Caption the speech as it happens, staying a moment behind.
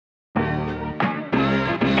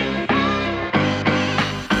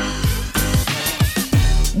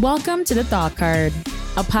Welcome to The Thought Card,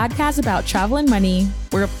 a podcast about travel and money,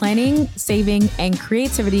 where planning, saving, and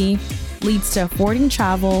creativity leads to affording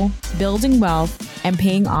travel, building wealth, and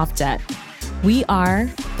paying off debt. We are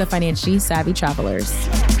the Financially Savvy Travelers.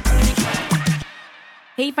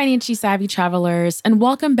 Hey, Financially Savvy Travelers, and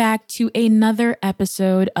welcome back to another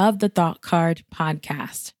episode of the Thought Card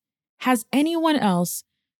podcast. Has anyone else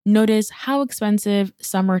noticed how expensive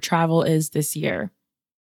summer travel is this year?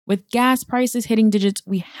 With gas prices hitting digits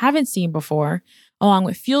we haven't seen before, along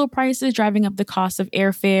with fuel prices driving up the cost of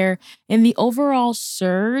airfare, and the overall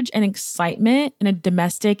surge and excitement in a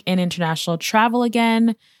domestic and international travel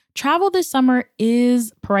again, travel this summer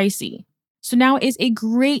is pricey. So now is a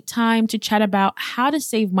great time to chat about how to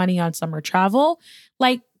save money on summer travel,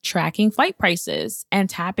 like tracking flight prices and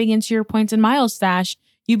tapping into your points and miles stash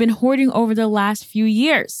you've been hoarding over the last few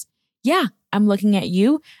years. Yeah, I'm looking at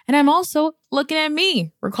you, and I'm also looking at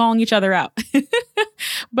me. We're calling each other out.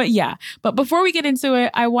 But before we get into it,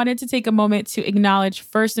 I wanted to take a moment to acknowledge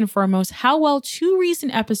first and foremost how well two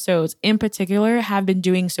recent episodes in particular have been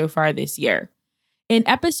doing so far this year. In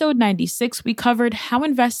episode 96, we covered how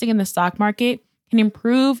investing in the stock market can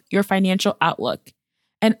improve your financial outlook.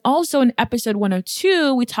 And also in episode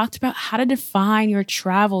 102, we talked about how to define your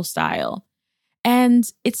travel style.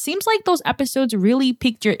 And it seems like those episodes really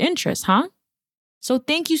piqued your interest, huh? So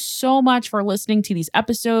thank you so much for listening to these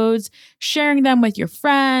episodes, sharing them with your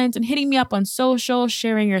friends, and hitting me up on social,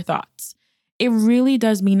 sharing your thoughts. It really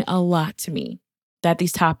does mean a lot to me that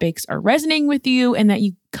these topics are resonating with you and that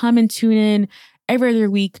you come and tune in every other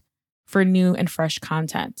week for new and fresh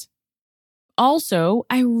content. Also,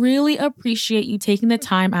 I really appreciate you taking the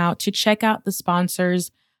time out to check out the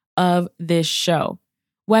sponsors of this show.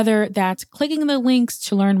 Whether that's clicking the links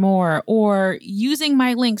to learn more or using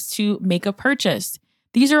my links to make a purchase.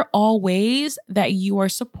 These are all ways that you are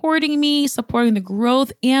supporting me, supporting the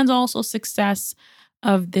growth and also success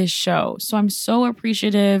of this show. So I'm so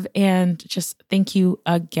appreciative and just thank you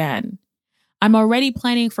again. I'm already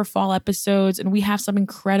planning for fall episodes, and we have some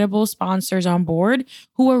incredible sponsors on board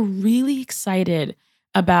who are really excited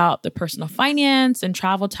about the personal finance and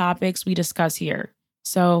travel topics we discuss here.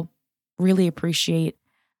 So really appreciate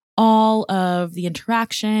all of the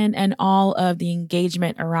interaction and all of the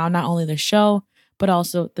engagement around not only the show, but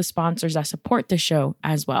also the sponsors that support the show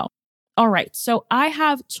as well. All right, so I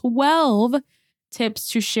have 12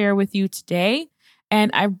 tips to share with you today,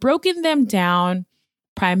 and I've broken them down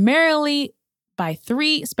primarily by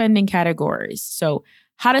 3 spending categories. So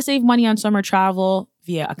how to save money on summer travel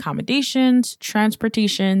via accommodations,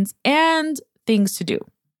 transportations, and things to do.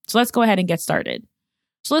 So let's go ahead and get started.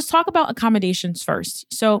 So let's talk about accommodations first.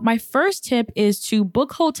 So my first tip is to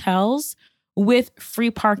book hotels with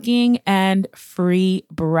free parking and free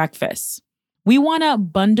breakfast. We want to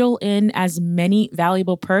bundle in as many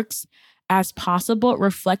valuable perks as possible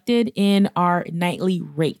reflected in our nightly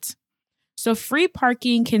rate. So free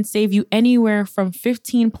parking can save you anywhere from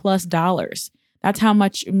 $15+. That's how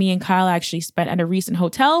much me and Kyle actually spent at a recent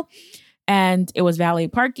hotel. And it was valet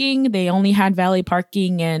parking. They only had valet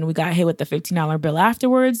parking and we got hit with the $15 bill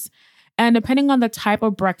afterwards. And depending on the type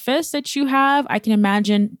of breakfast that you have, I can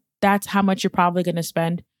imagine that's how much you're probably going to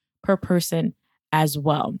spend per person as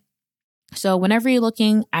well. So whenever you're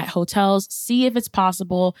looking at hotels, see if it's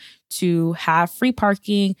possible to have free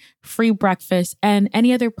parking, free breakfast, and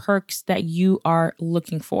any other perks that you are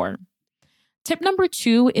looking for. Tip number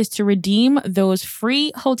 2 is to redeem those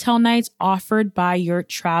free hotel nights offered by your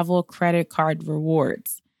travel credit card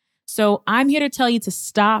rewards. So I'm here to tell you to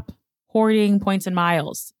stop hoarding points and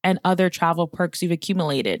miles and other travel perks you've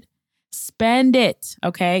accumulated. Spend it,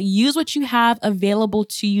 okay? Use what you have available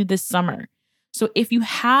to you this summer. So if you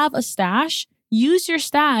have a stash, use your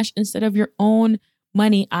stash instead of your own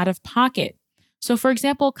money out of pocket. So for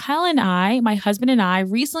example, Kyle and I, my husband and I,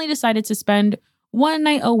 recently decided to spend one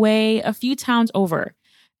night away a few towns over,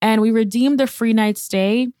 and we redeemed the free night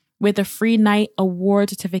stay with a free night award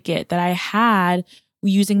certificate that I had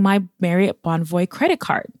using my Marriott Bonvoy credit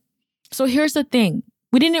card. So here's the thing.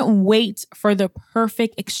 We didn't wait for the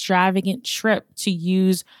perfect extravagant trip to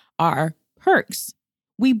use our perks.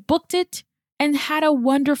 We booked it and had a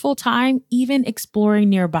wonderful time even exploring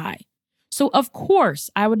nearby. So of course,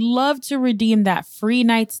 I would love to redeem that free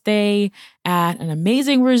night stay at an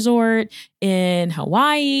amazing resort in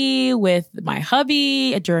Hawaii with my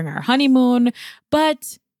hubby during our honeymoon,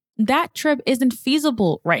 but that trip isn't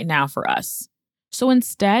feasible right now for us. So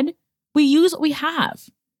instead, we use what we have.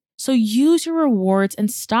 So use your rewards and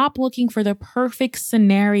stop looking for the perfect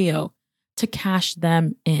scenario to cash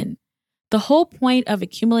them in. The whole point of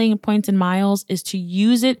accumulating points and miles is to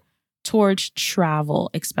use it towards travel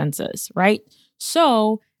expenses, right?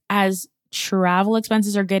 So as travel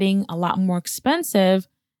expenses are getting a lot more expensive,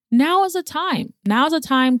 now is a time. Now is a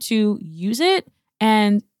time to use it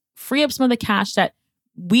and free up some of the cash that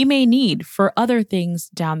we may need for other things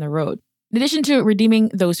down the road. In addition to redeeming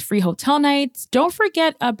those free hotel nights, don't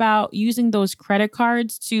forget about using those credit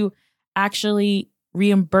cards to actually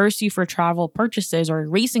reimburse you for travel purchases or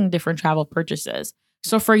erasing different travel purchases.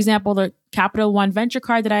 So for example, the Capital One Venture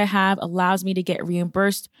card that I have allows me to get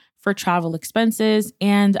reimbursed for travel expenses.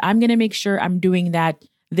 And I'm going to make sure I'm doing that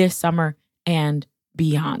this summer and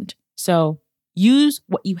beyond. So use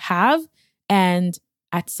what you have. And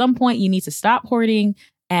at some point, you need to stop hoarding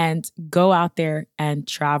and go out there and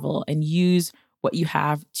travel and use what you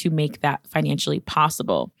have to make that financially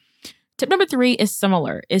possible. Tip number 3 is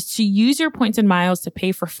similar, is to use your points and miles to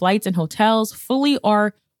pay for flights and hotels fully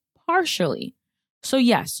or partially. So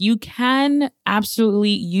yes, you can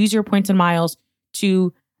absolutely use your points and miles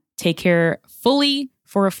to take care fully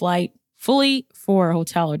for a flight, fully for a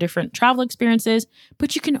hotel or different travel experiences,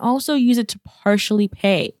 but you can also use it to partially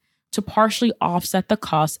pay, to partially offset the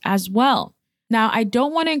costs as well. Now, I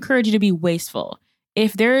don't want to encourage you to be wasteful.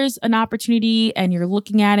 If there's an opportunity and you're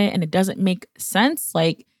looking at it and it doesn't make sense,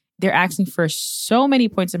 like they're asking for so many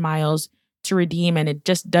points and miles to redeem and it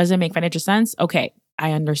just doesn't make financial sense, okay,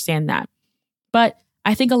 I understand that. But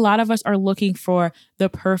I think a lot of us are looking for the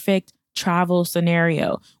perfect travel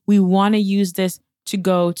scenario. We want to use this to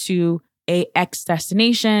go to a X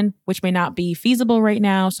destination, which may not be feasible right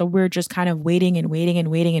now. So we're just kind of waiting and waiting and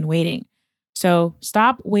waiting and waiting. So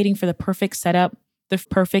stop waiting for the perfect setup, the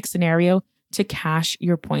perfect scenario to cash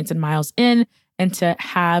your points and miles in and to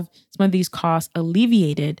have some of these costs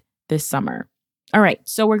alleviated this summer. All right,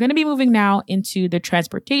 so we're going to be moving now into the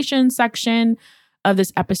transportation section of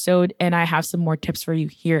this episode, and I have some more tips for you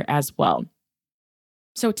here as well.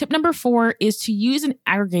 So tip number 4 is to use an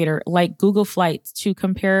aggregator like Google Flights to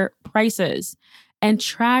compare prices and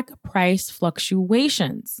track price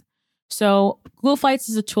fluctuations. So Google Flights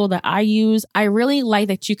is a tool that I use. I really like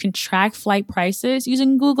that you can track flight prices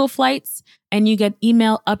using Google Flights and you get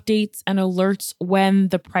email updates and alerts when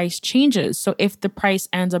the price changes. So if the price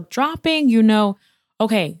ends up dropping, you know,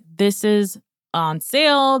 okay, this is on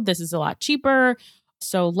sale. This is a lot cheaper.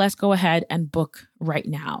 So let's go ahead and book right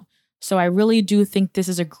now. So I really do think this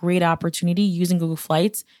is a great opportunity using Google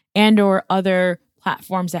Flights and or other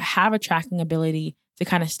platforms that have a tracking ability to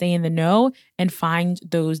kind of stay in the know and find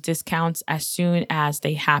those discounts as soon as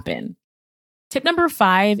they happen. Tip number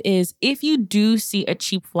 5 is if you do see a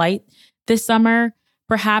cheap flight this summer,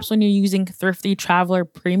 perhaps when you're using Thrifty Traveler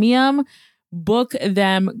Premium, book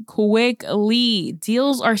them quickly.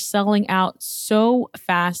 Deals are selling out so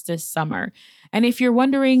fast this summer. And if you're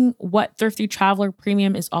wondering what Thrifty Traveler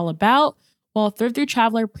Premium is all about, well, Thrifty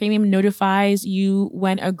Traveler Premium notifies you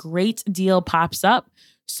when a great deal pops up.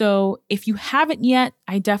 So if you haven't yet,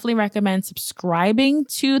 I definitely recommend subscribing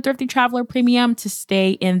to Thrifty Traveler Premium to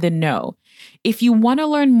stay in the know. If you want to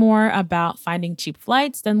learn more about finding cheap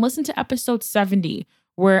flights, then listen to episode 70,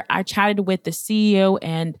 where I chatted with the CEO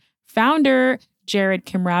and founder, Jared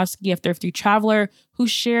Kimrowski of Thrifty Traveler, who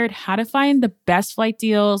shared how to find the best flight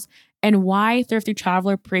deals and why Thrifty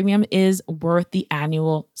Traveler Premium is worth the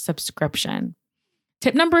annual subscription.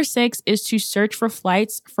 Tip number 6 is to search for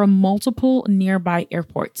flights from multiple nearby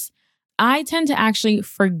airports. I tend to actually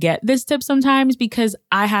forget this tip sometimes because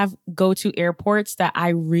I have go-to airports that I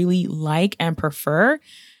really like and prefer.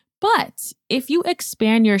 But if you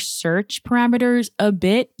expand your search parameters a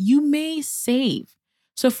bit, you may save.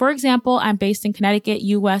 So for example, I'm based in Connecticut,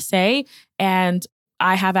 USA, and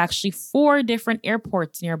I have actually 4 different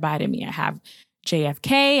airports nearby to me. I have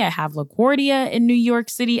JFK, I have LaGuardia in New York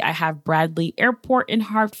City, I have Bradley Airport in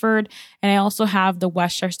Hartford, and I also have the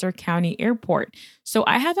Westchester County Airport. So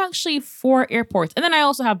I have actually 4 airports. And then I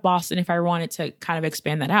also have Boston if I wanted to kind of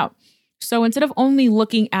expand that out. So instead of only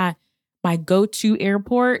looking at my go-to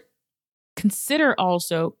airport, consider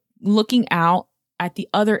also looking out at the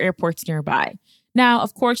other airports nearby. Now,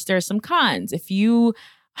 of course, there's some cons. If you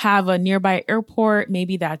have a nearby airport,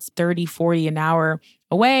 maybe that's 30, 40 an hour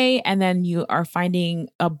away, and then you are finding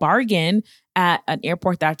a bargain at an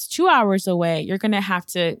airport that's 2 hours away, you're going to have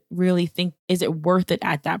to really think, is it worth it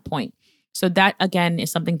at that point? So that, again,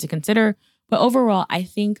 is something to consider. But overall, I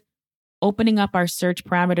think opening up our search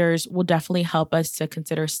parameters will definitely help us to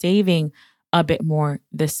consider saving a bit more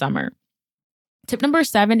this summer. Tip number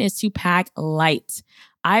 7 is to pack light.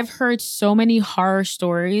 I've heard so many horror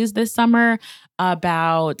stories this summer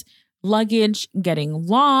about luggage getting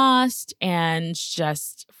lost and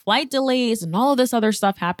just flight delays and all of this other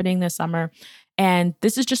stuff happening this summer. And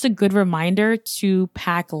this is just a good reminder to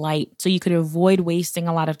pack light so you could avoid wasting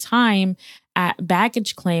a lot of time at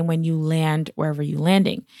baggage claim when you land wherever you're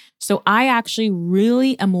landing. So I actually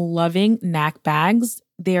really am loving Knack bags.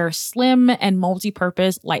 They're slim and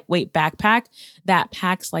multi-purpose, lightweight backpack that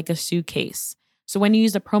packs like a suitcase. So when you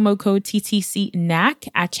use the promo code TTCKNACK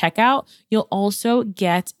at checkout, you'll also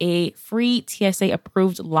get a free TSA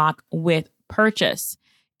approved lock with purchase.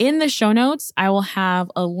 In the show notes, I will have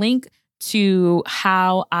a link to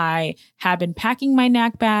how I have been packing my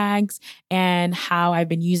Knack bags and how I've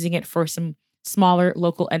been using it for some smaller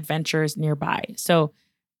local adventures nearby. So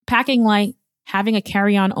packing light, having a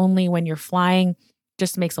carry-on only when you're flying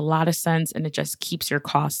just makes a lot of sense, and it just keeps your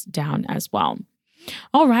costs down as well.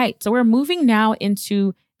 All right, so we're moving now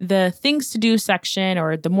into the things to do section,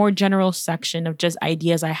 or the more general section of just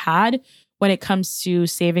ideas I had when it comes to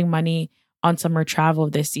saving money on summer travel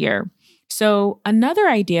this year. So another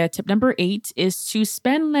idea, tip number 8, is to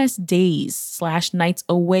spend less days/nights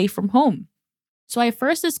away from home. So I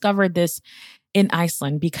first discovered this in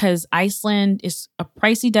Iceland because Iceland is a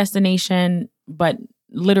pricey destination, but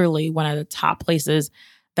literally one of the top places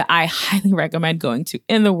that I highly recommend going to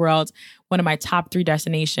in the world, one of my top 3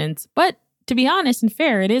 destinations. But to be honest and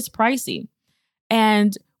fair, it is pricey.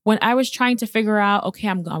 And when I was trying to figure out, okay,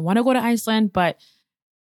 I want to go to Iceland, but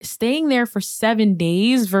staying there for 7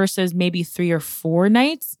 days versus maybe 3 or 4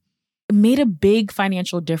 nights made a big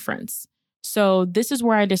financial difference. So this is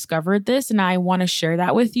where I discovered this, and I want to share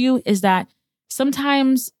that with you, is that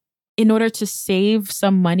sometimes in order to save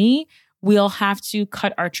some money, we'll have to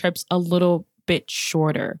cut our trips a little bit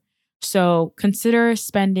shorter. So consider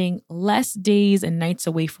spending less days and nights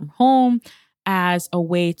away from home as a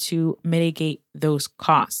way to mitigate those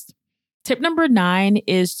costs. Tip number 9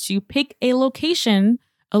 is to pick a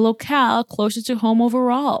locale closer to home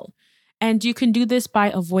overall. And you can do this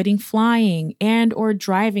by avoiding flying and or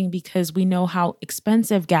driving because we know how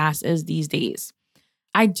expensive gas is these days.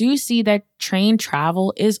 I do see that train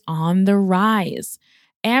travel is on the rise.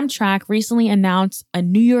 Amtrak recently announced a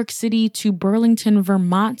New York City to Burlington,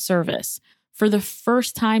 Vermont service for the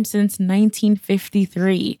first time since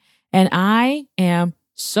 1953. And I am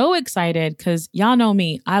so excited because y'all know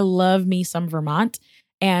me. I love me some Vermont.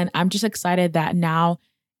 And I'm just excited that now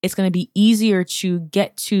it's going to be easier to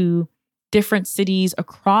get to different cities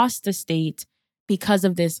across the state because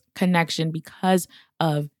of this connection, because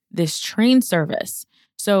of this train service.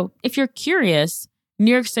 So if you're curious,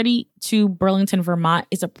 New York City to Burlington, Vermont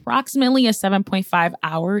is approximately a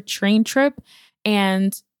 7.5-hour train trip,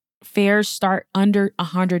 and fares start under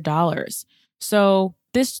 $100. So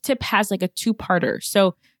this tip has like a 2-parter.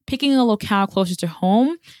 So picking a locale closer to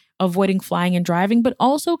home, avoiding flying and driving, but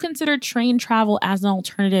also consider train travel as an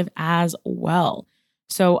alternative as well.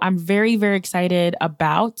 So I'm very, very excited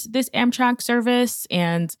about this Amtrak service,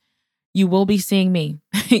 and you will be seeing me.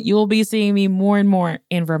 You will be seeing me more and more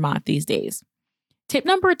in Vermont these days. Tip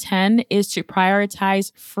number 10 is to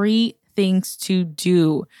prioritize free things to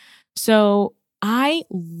do. So I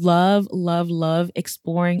love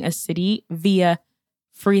exploring a city via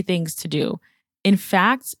free things to do. In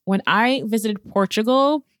fact, when I visited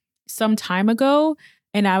Portugal some time ago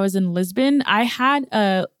and I was in Lisbon, I had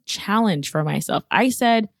a challenge for myself. I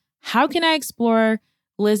said, how can I explore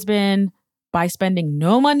Lisbon by spending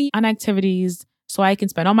no money on activities so I can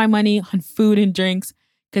spend all my money on food and drinks?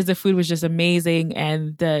 Because the food was just amazing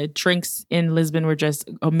and the drinks in Lisbon were just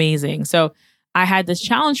amazing. So I had this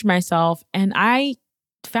challenge for myself, and I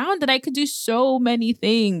found that I could do so many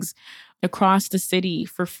things across the city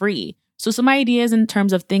for free. So some ideas in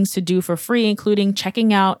terms of things to do for free, including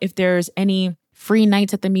checking out if there's any free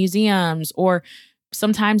nights at the museums, or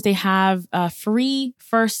sometimes they have free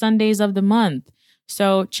first Sundays of the month.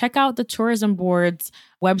 So check out the tourism board's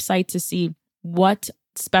website to see what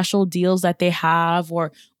special deals that they have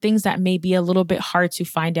or things that may be a little bit hard to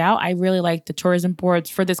find out. I really like the tourism boards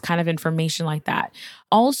for this kind of information like that.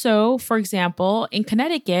 Also, for example, in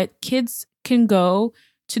Connecticut, kids can go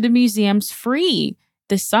to the museums free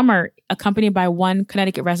this summer, accompanied by one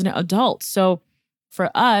Connecticut resident adult. So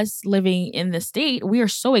for us living in the state, we are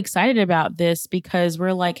so excited about this because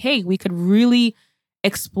we're like, hey, we could really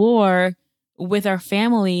explore with our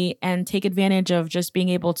family and take advantage of just being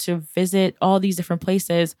able to visit all these different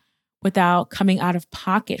places without coming out of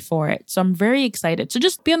pocket for it. So I'm very excited. So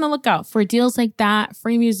just be on the lookout for deals like that,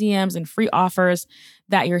 free museums and free offers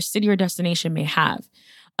that your city or destination may have.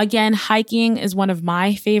 Again, hiking is one of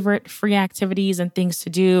my favorite free activities and things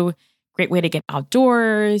to do. Great way to get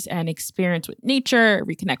outdoors and experience with nature,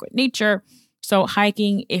 reconnect with nature. So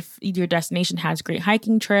hiking, if your destination has great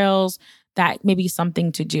hiking trails, that may be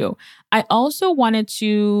something to do. I also wanted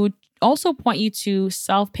to also point you to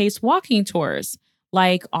self-paced walking tours,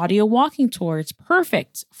 like audio walking tours,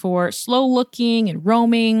 perfect for slow looking and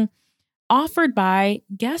roaming, offered by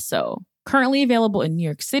Gesso, currently available in New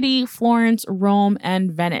York City, Florence, Rome,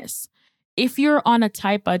 and Venice. If you're on a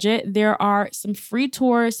tight budget, there are some free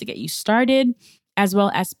tours to get you started, as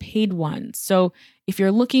well as paid ones. So if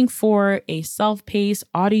you're looking for a self-paced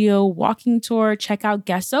audio walking tour, check out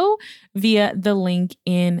Gesso via the link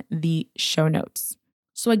in the show notes.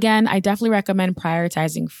 So again, I definitely recommend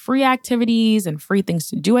prioritizing free activities and free things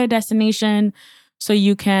to do at a destination so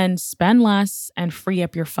you can spend less and free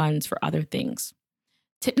up your funds for other things.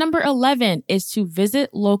 Tip number 11 is to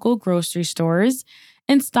visit local grocery stores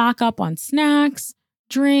and stock up on snacks,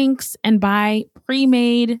 drinks, and buy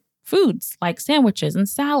pre-made foods like sandwiches and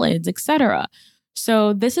salads, etc.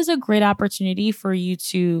 So this is a great opportunity for you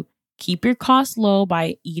to keep your costs low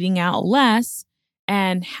by eating out less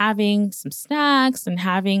and having some snacks and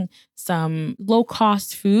having some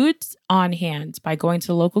low-cost foods on hand by going to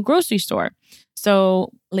the local grocery store.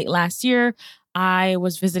 So late last year, I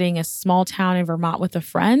was visiting a small town in Vermont with a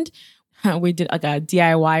friend. We did like a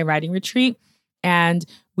DIY riding retreat, and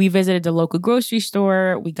we visited the local grocery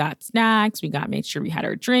store. We got snacks. Made sure we had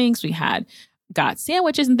our drinks. Got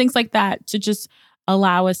sandwiches and things like that to just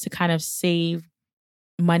allow us to kind of save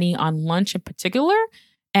money on lunch in particular.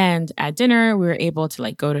 And at dinner, we were able to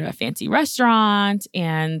like go to a fancy restaurant,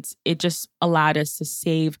 and it just allowed us to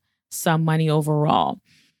save some money overall.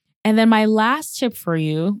 And then my last tip for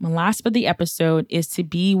you, my last of the episode, is to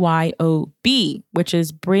BYOB, which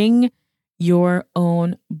is bring your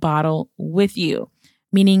own bottle with you.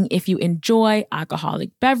 Meaning if you enjoy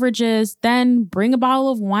alcoholic beverages, then bring a bottle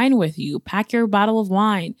of wine with you. Pack your bottle of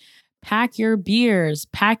wine, pack your beers,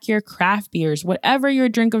 pack your craft beers, whatever your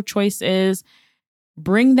drink of choice is,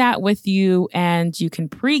 bring that with you, and you can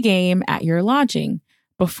pregame at your lodging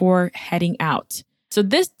before heading out. So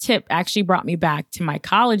this tip actually brought me back to my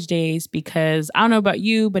college days because I don't know about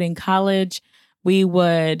you, but in college, we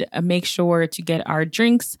would make sure to get our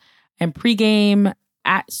drinks and pregame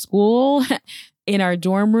at school in our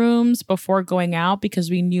dorm rooms before going out because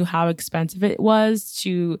we knew how expensive it was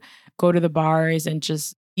to go to the bars and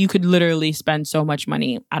just, you could literally spend so much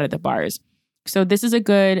money out of the bars. So this is a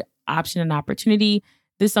good option and opportunity.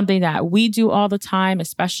 This is something that we do all the time,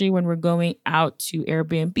 especially when we're going out to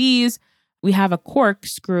Airbnbs. We have a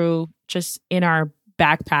corkscrew just in our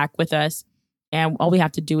backpack with us. And all we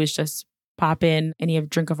have to do is just pop in any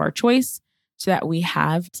drink of our choice so that we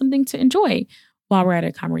have something to enjoy while we're at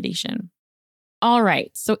accommodation. All right.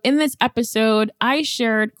 So in this episode, I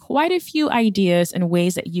shared quite a few ideas and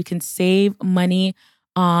ways that you can save money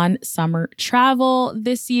on summer travel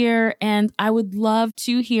this year. And I would love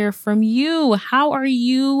to hear from you. How are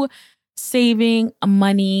you saving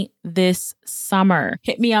money this summer?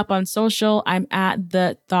 Hit me up on social. I'm at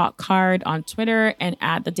The Thought Card on Twitter and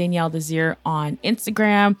at the Danielle Desir on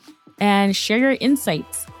Instagram, and share your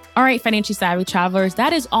insights. All right, financially savvy travelers,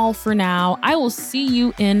 that is all for now. I will see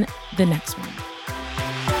you in the next one.